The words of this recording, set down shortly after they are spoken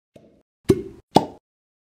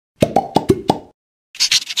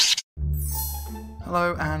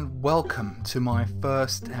Hello and welcome to my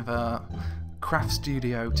first ever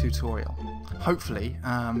CraftStudio tutorial. Hopefully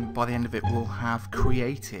by the end of it we'll have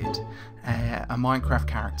created a Minecraft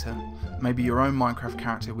character, maybe your own Minecraft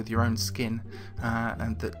character with your own skin,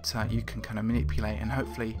 and that you can kind of manipulate and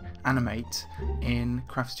hopefully animate in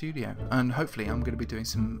CraftStudio. And hopefully I'm going to be doing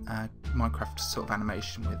some Minecraft sort of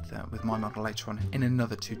animation with my model later on in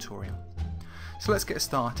another tutorial. So let's get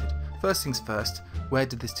started. First things first, where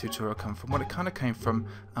did this tutorial come from? Well, it kind of came from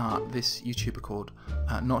this YouTuber called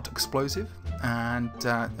Not Explosive, and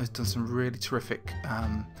has done some really terrific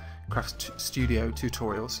CraftStudio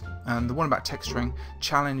tutorials. And the one about texturing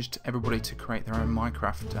challenged everybody to create their own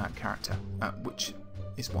Minecraft character, which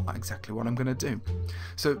is exactly what I'm going to do.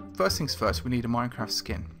 So first things first, we need a Minecraft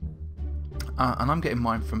skin. And I'm getting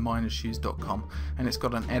mine from minershoes.com, and it's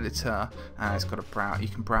got an editor, and it's got a browse. You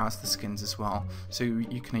can browse the skins as well, so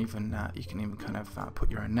you can even kind of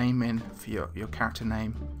put your own name in for your character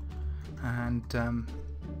name, and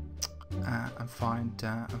find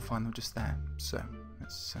them just there. So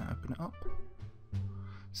let's open it up.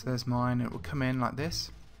 So there's mine. It will come in like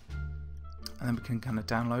this, and then we can kind of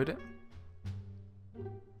download it.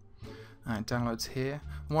 And it downloads here.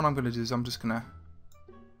 And what I'm going to do is I'm just going to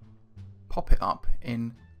pop it up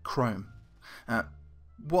in Chrome.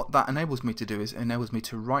 What that enables me to do is enables me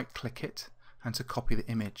to right click it and to copy the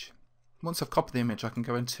image. Once I've copied the image, I can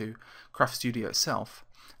go into CraftStudio itself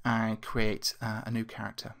and create a new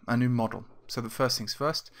character, a new model. So the first things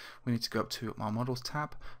first, we need to go up to my models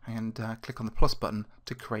tab and click on the plus button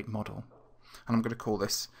to create model, and I'm going to call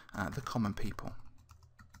this the common people,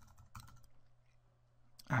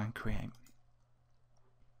 and create.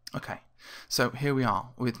 Okay, so here we are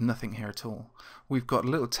with nothing here at all. We've got a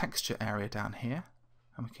little texture area down here,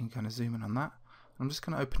 and we can kind of zoom in on that. I'm just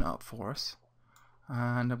going to open it up for us,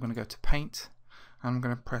 and I'm going to go to Paint, and I'm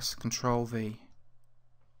going to press Control V.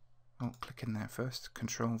 Oh, click in there first,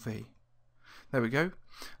 Control V. There we go.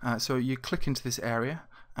 So you click into this area,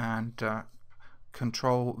 and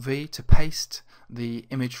Control V to paste the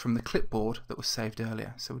image from the clipboard that was saved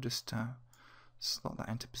earlier. So we'll just slot that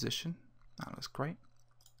into position. That looks great.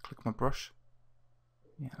 Click my brush.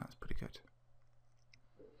 Yeah, that's pretty good.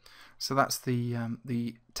 So that's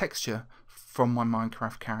the texture from my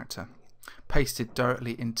Minecraft character pasted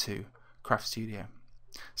directly into CraftStudio.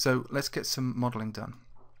 So let's get some modeling done.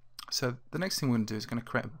 So the next thing we're going to do is going to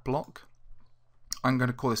create a block. I'm going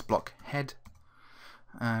to call this block head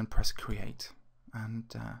and press create,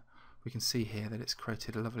 and we can see here that it's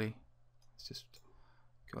created a lovely, let's just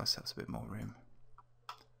give ourselves a bit more room.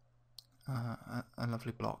 A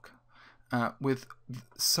lovely block with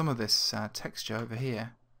some of this texture over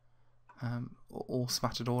here all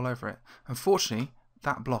spattered all over it. Unfortunately,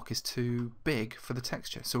 that block is too big for the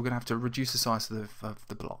texture, so we're going to have to reduce the size of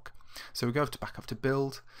the block. So we go back up to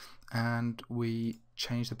build, and we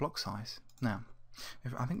change the block size. Now,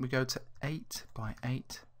 I think we go to 8 by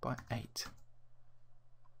 8 by 8.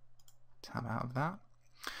 Tab out of that,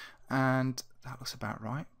 and that looks about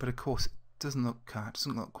right. But of course, doesn't look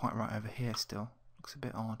quite right over here still. Looks a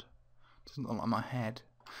bit odd. Doesn't look like my head.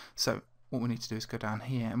 So what we need to do is go down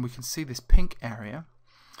here, and we can see this pink area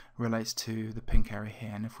relates to the pink area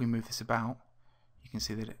here, and if we move this about, you can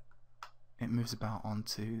see that it moves about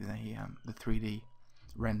onto the 3D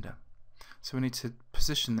render. So we need to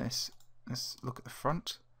position this. Let's look at the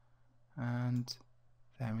front, and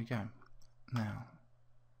there we go. Now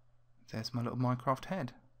there's my little Minecraft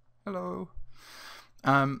head. Hello.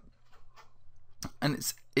 And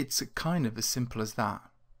it's kind of as simple as that.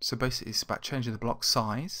 So basically it's about changing the block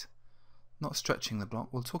size, not stretching the block.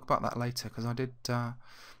 We'll talk about that later, because I did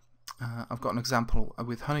I've got an example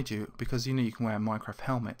with Honeydew, because you know you can wear Minecraft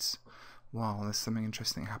helmets. Wow, there's something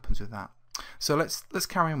interesting that happens with that. So let's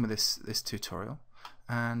carry on with this tutorial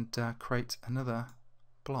and create another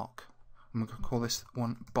block. I'm going to call this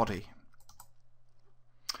one body.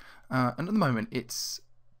 And at the moment it's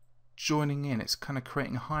joining in, it's kind of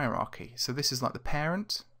creating a hierarchy. So this is like the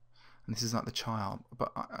parent, and this is like the child,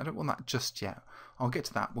 but I don't want that just yet. I'll get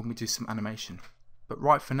to that when we do some animation, but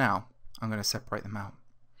right for now I'm going to separate them out.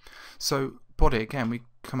 So body, again, we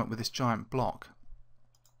come up with this giant block,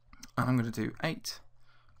 and I'm going to do 8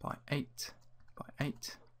 by 8 by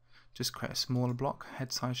 8, just create a smaller block,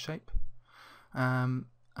 head size shape, and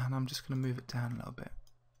I'm just going to move it down a little bit.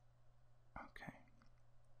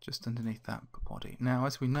 Just underneath that body. Now,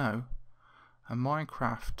 as we know, a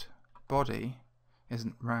Minecraft body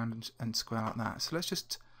isn't round and square like that. So let's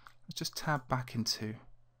just tab back into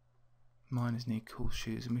Miners Need Cool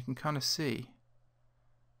Shoes, and we can kind of see,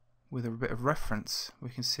 with a bit of reference, we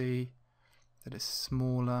can see that it's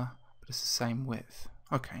smaller, but it's the same width.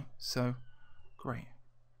 Okay, so Great.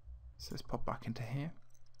 So let's pop back into here.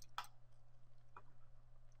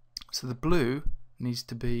 So the blue needs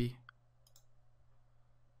to be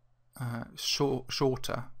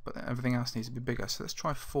shorter, but everything else needs to be bigger. So let's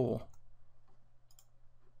try 4.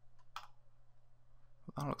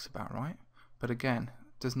 That looks about right, but again,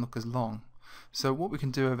 it doesn't look as long. So what we can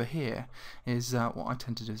do over here is what I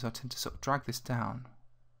tend to do is I tend to sort of drag this down,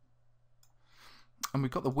 and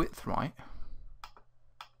we've got the width right,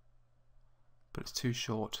 but it's too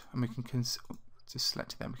short, and we can just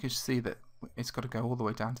select it there. We can see that it's got to go all the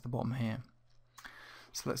way down to the bottom here.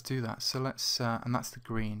 So let's do that. So let's and that's the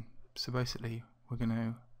green. So basically we're going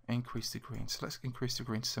to increase the green. So let's increase the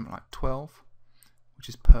green to something like 12, which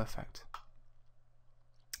is perfect.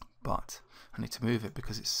 But I need to move it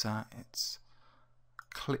because it's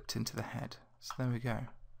clipped into the head. So there we go.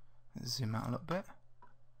 Let's zoom out a little bit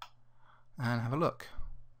and have a look.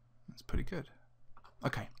 That's pretty good.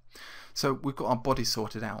 Okay, so we've got our body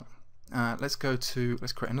sorted out. Let's create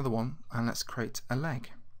another one, and let's create a leg.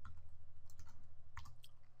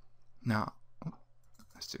 Now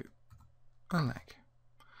let's do a leg.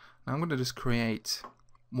 Now I'm going to just create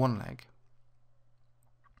one leg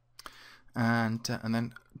and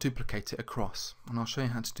then duplicate it across, and I'll show you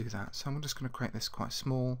how to do that. So I'm just going to create this quite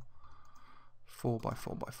small, 4 by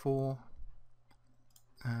 4 by 4,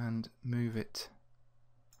 and move it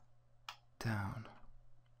down.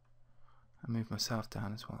 I move myself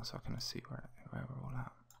down as well so I can see where we're all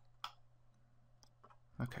at.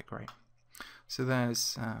 Okay, great. So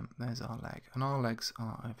there's our leg, and our legs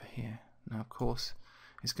are over here. Now of course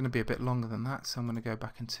it's going to be a bit longer than that, so I'm going to go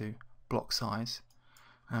back into block size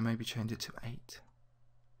and maybe change it to 8.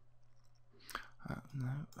 No,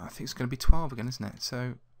 I think it's going to be 12 again, isn't it?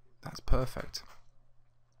 So that's perfect.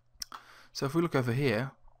 So if we look over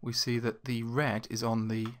here, we see that the red is on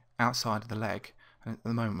the outside of the leg, and at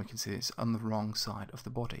the moment we can see it's on the wrong side of the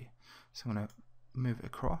body. So I'm going to move it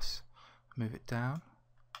across, move it down.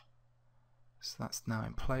 So that's now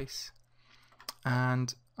in place,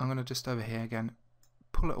 and I'm going to just over here again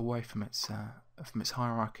pull it away from its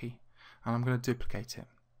hierarchy, and I'm going to duplicate it,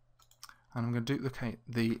 and I'm going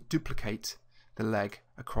to duplicate the leg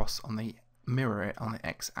across on the mirror it on the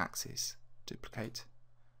x-axis. Duplicate,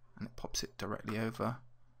 and it pops it directly over,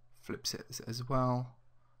 flips it as well,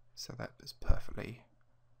 so that is perfectly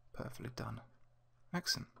done.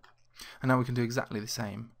 Excellent. And now we can do exactly the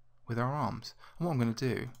same with our arms. And what I'm going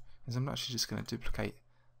to do is I'm actually just going to duplicate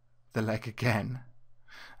the leg again,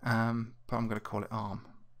 but I'm going to call it arm.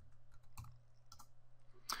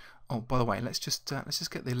 Oh, by the way, let's just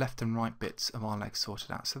get the left and right bits of our leg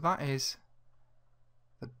sorted out. So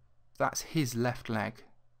that's his left leg.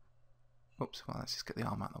 Oops. Well, let's just get the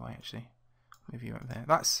arm out of the way. Actually, move you over there.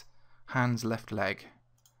 That's Han's left leg.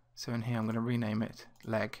 So in here, I'm going to rename it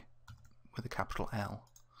leg with a capital L,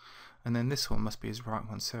 and then this one must be his right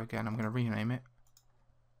one. So again, I'm going to rename it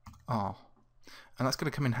R, and that's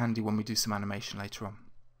going to come in handy when we do some animation later on.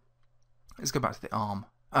 Let's go back to the arm.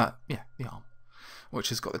 Yeah, the arm, which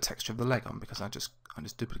has got the texture of the leg on because I just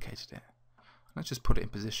duplicated it. Let's just put it in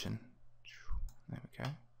position. There we go.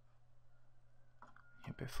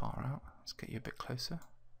 You're a bit far out. Let's get you a bit closer.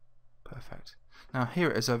 Perfect. Now here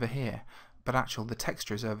it is over here, but the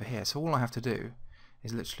texture is over here. So all I have to do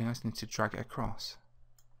is literally I just need to drag it across.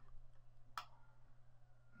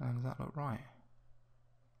 Now, does that look right?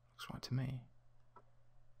 Looks right to me.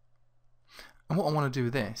 And what I want to do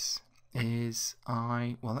with this is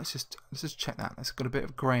let's just check that. It's got a bit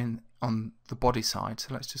of grey on the body side,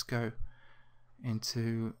 so let's just go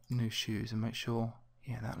into new shoes and make sure,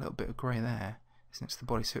 yeah, that little bit of grey there is next to the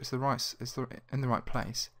body, so it's in the right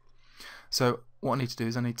place. So what I need to do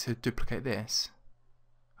is I need to duplicate this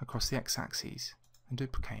across the x-axis and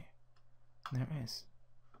duplicate. And there it is.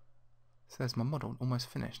 So there's my model, almost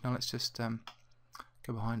finished. Now let's just go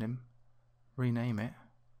behind him, rename it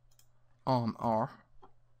arm R.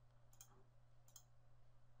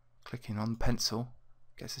 Clicking on the pencil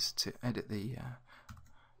gets us to edit the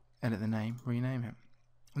name, rename it,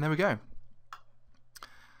 and there we go.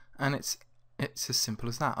 And it's as simple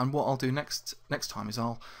as that. And what I'll do next time is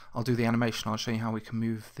I'll do the animation. I'll show you how we can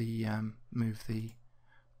move the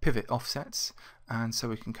pivot offsets, and so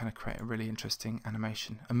we can kind of create a really interesting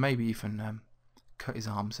animation, and maybe even cut his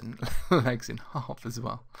arms and legs in half as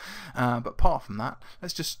well. But apart from that,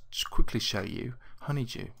 let's just quickly show you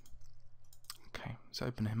Honeydew. Okay, let's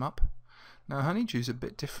open him up. Now Honeydew's a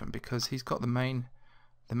bit different because he's got the main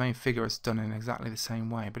figure is done in exactly the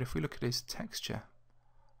same way, but if we look at his texture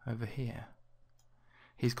over here,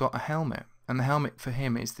 he's got a helmet, and the helmet for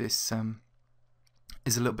him is this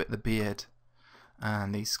is a little bit the beard,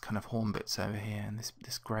 and these kind of horn bits over here, and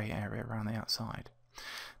this grey area around the outside.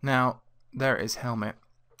 Now there it is, helmet.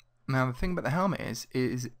 Now the thing about the helmet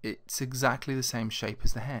is it's exactly the same shape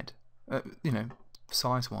as the head, you know,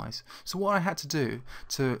 size wise. So what I had to do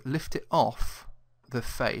to lift it off the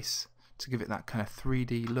face to give it that kind of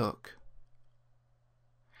 3D look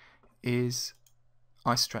is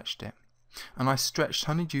I stretched it, and I stretched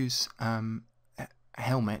Honeydew's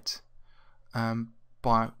helmet by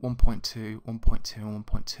 1.2, 1.2, and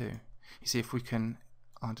 1.2. You see, if we can,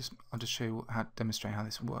 I'll just show you demonstrate how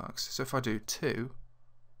this works. So if I do 2,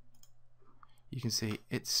 you can see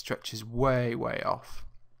it stretches way off.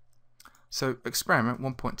 So experiment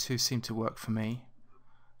 1.2 seemed to work for me,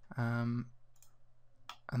 and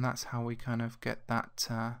that's how we kind of get that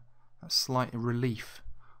slight relief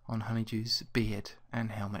on Honeydew's beard and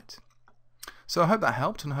helmet. So I hope that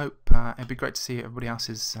helped, and I hope it'd be great to see everybody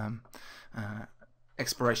else's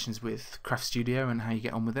explorations with CraftStudio and how you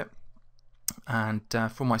get on with it. And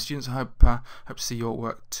for my students, I hope to see your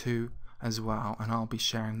work too as well, and I'll be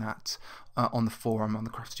sharing that on the forum, on the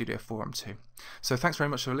CraftStudio forum too. So thanks very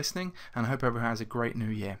much for listening, and I hope everyone has a great new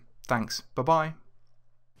year. Thanks. Bye bye.